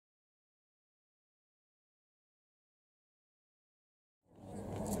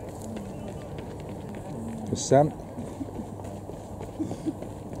There's Sam.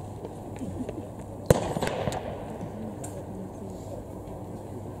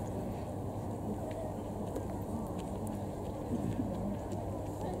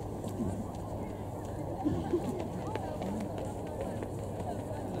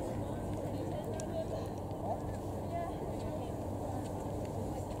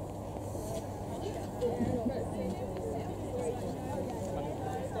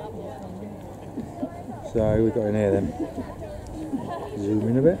 So we've got in here then. Zoom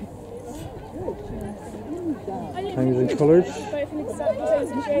in a bit. Hangs and colours. Both in exactly the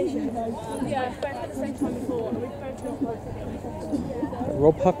same situation. Yeah, both at the same time before. And we've both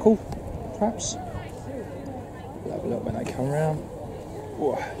Rob Huckle, perhaps. We'll have a look when they come round.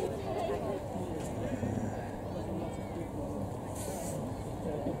 Whoa.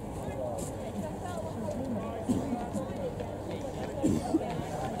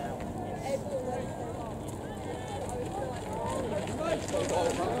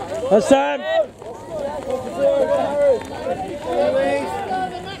 That's Sam!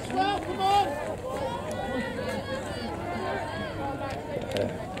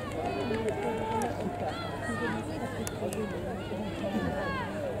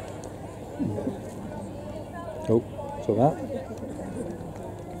 Oh, saw that.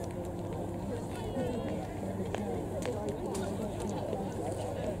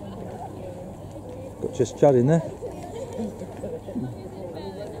 Got just Judd in there.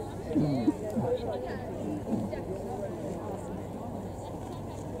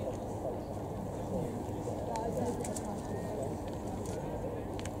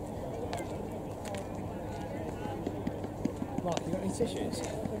 Mark, you got any tissues?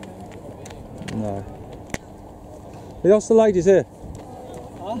 No. Hey, ask the ladies here.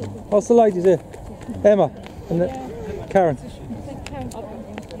 Huh? Ask the ladies here. Emma and Karen. Thank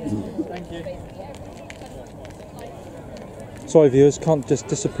you. Sorry viewers, can't just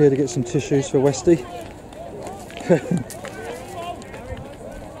disappear to get some tissues for Westy.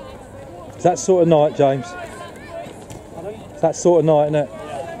 It's that sort of night, James. It's that sort of night, isn't it?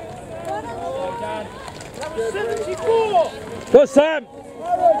 Good, Sam!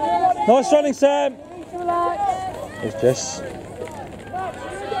 Nice running, Sam! There's Jess.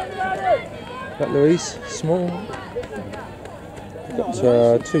 That Louise, small. Got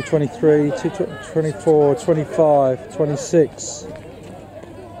 223, 224, 25, 26.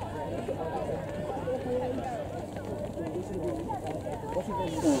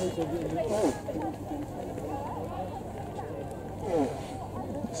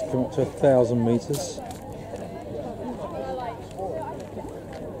 Let's come up to 1,000 metres.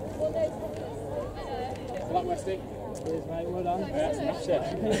 Cheers, mate, well done. Yeah, that's it.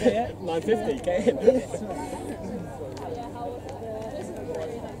 950, get in.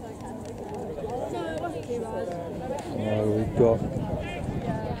 We've got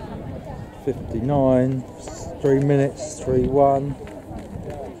 59, 3 minutes, 3-1.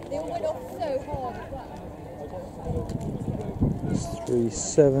 It's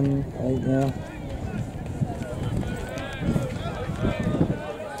 3-7, 8 now.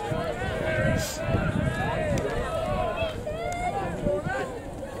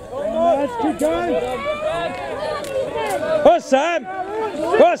 Keep going. Oh, Sam!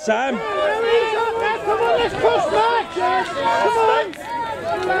 Oh, Sam! Come on, let's push back! Come on!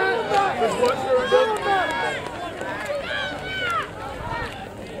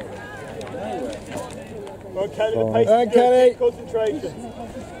 Okay, the pace is good. Concentration.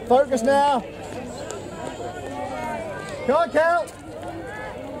 Focus now. Can't count.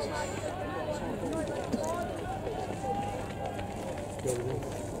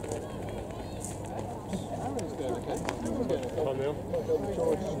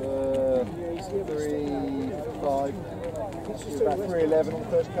 George, 3-5. She's about 3-11 on the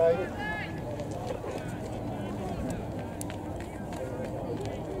first K.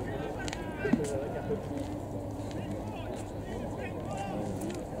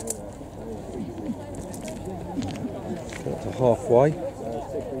 Got to halfway.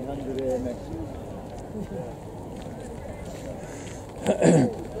 1600 here next.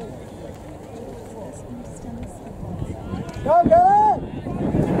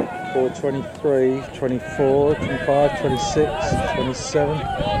 4:23, 24, 25, 26, 27,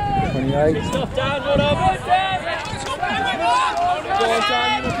 28.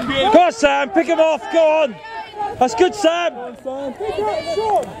 Go on, Sam, pick him off, go on. That's good, Sam. Pick up,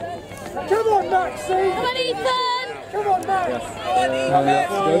 Sean. Come on, Maxie. Come on, Ethan. Come on, Max.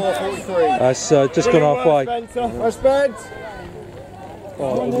 That's just gone halfway. Well spent.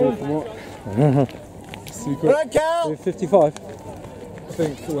 Secret. 55. I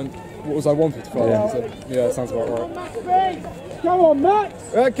think it went What was I, 155? Yeah. So, yeah, that sounds about right. Come on, Max!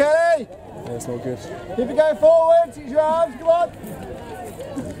 Right, Kelly! Yeah, it's not good. Keep it going forward, use your arms, come on!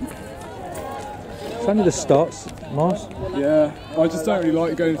 It's only the starts, Mars. Yeah, I just don't really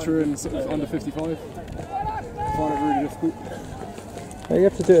like going through and sort of under 55. I find it really difficult. Yeah, you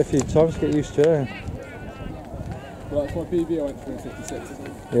have to do it a few times to get used to it. Eh? Well, that's my PB, I went through in 56, isn't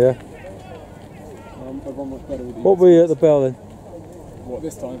it? Yeah. I run much better with you. What were you at the bell then? What,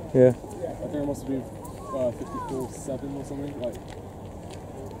 this time? Yeah. I think I must have been 54.7 or something, like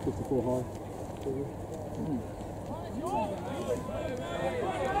 54 high.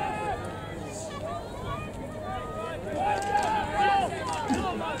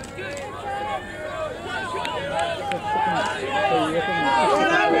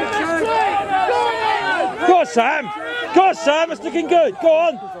 Go on, Sam! Go on, Sam! It's looking good. Go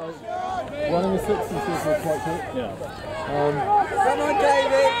on! Running the 60 seems quite quick. Yeah. Come on,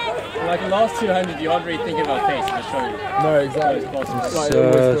 David! Like the last 200, you aren't really thinking about pace, just showing. No, exactly.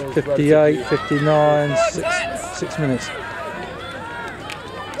 It's 58, 59, 6 minutes.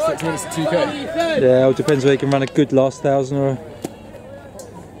 6 minutes to 2k. Yeah, it depends whether you can run a good last 1,000 or a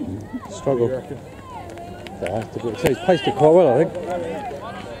struggle. Yeah, he's paced it quite well, I think.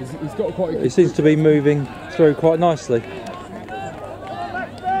 He's got quite a good... He seems to be moving through quite nicely.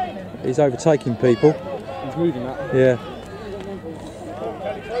 He's overtaking people. He's moving that. Yeah.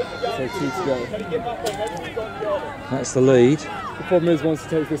 So 2 to go. That's the lead. The problem is, once he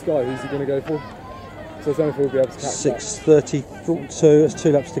takes this guy, who's he going to go for? So I don't know if we'll be able to catch 6:32. That's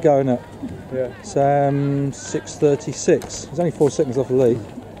 2 laps to go, isn't it? Yeah. Sam 6:36. He's only 4 seconds off the lead.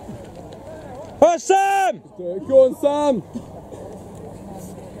 Oh, Sam! Go on, Sam!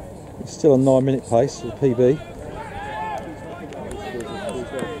 He's still on 9-minute pace with PB.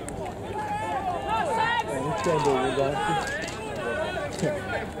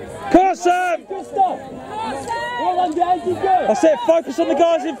 Come on, Sam! Good stuff! Well done, guys, keep going! I said focus on the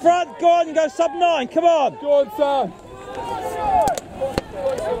guys in front. Go on and go sub-9. Come on! Go on, Sam!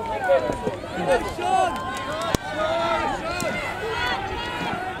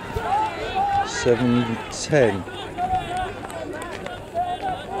 7:10.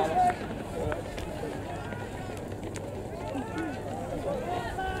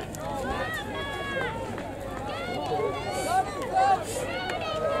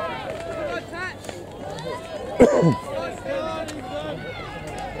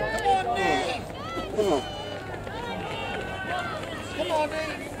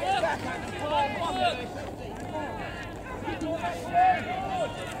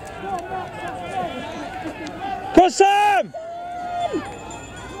 Come on, Sam!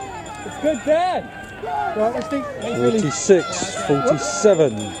 It's good, Dan! Right, let's think. 46,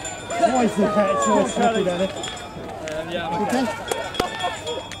 47. Why is the cat so tricky, Danny? Okay.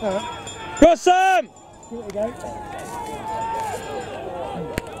 Come on, Sam! Give it a go.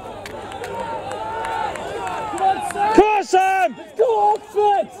 Come on, Sam! Let's go,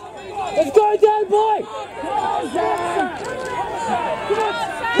 Oxford! Let's go down, boy!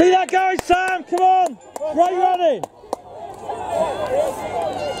 Keep that going, Sam! Come on! Great running! Come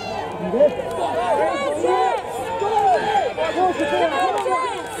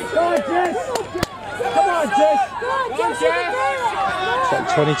on, Jess! Come on, Jess! Is that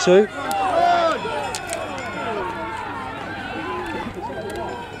 22?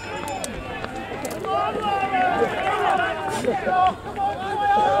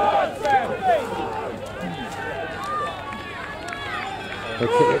 They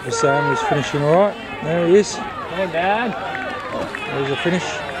kick it for Sam, who's finishing alright. There he is. Come on, Dan! There's the finish.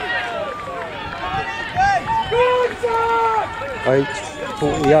 8,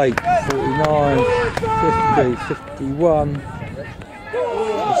 48, 49, 50, 51.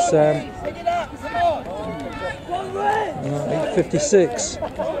 There's Sam. 8:56.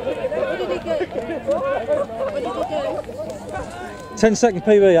 10 second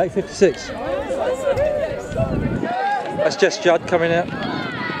PB, 8:56. That's Jess Judd coming out.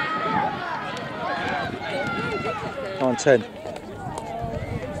 9:10.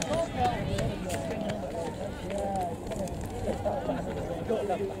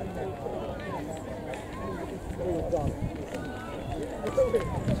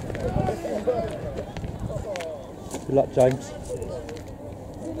 Good luck, James.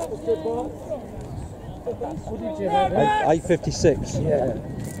 8:56. Yeah.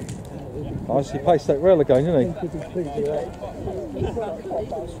 Nice, he paced that rail again, didn't he?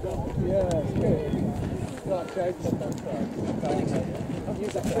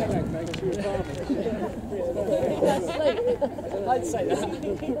 I'd say that.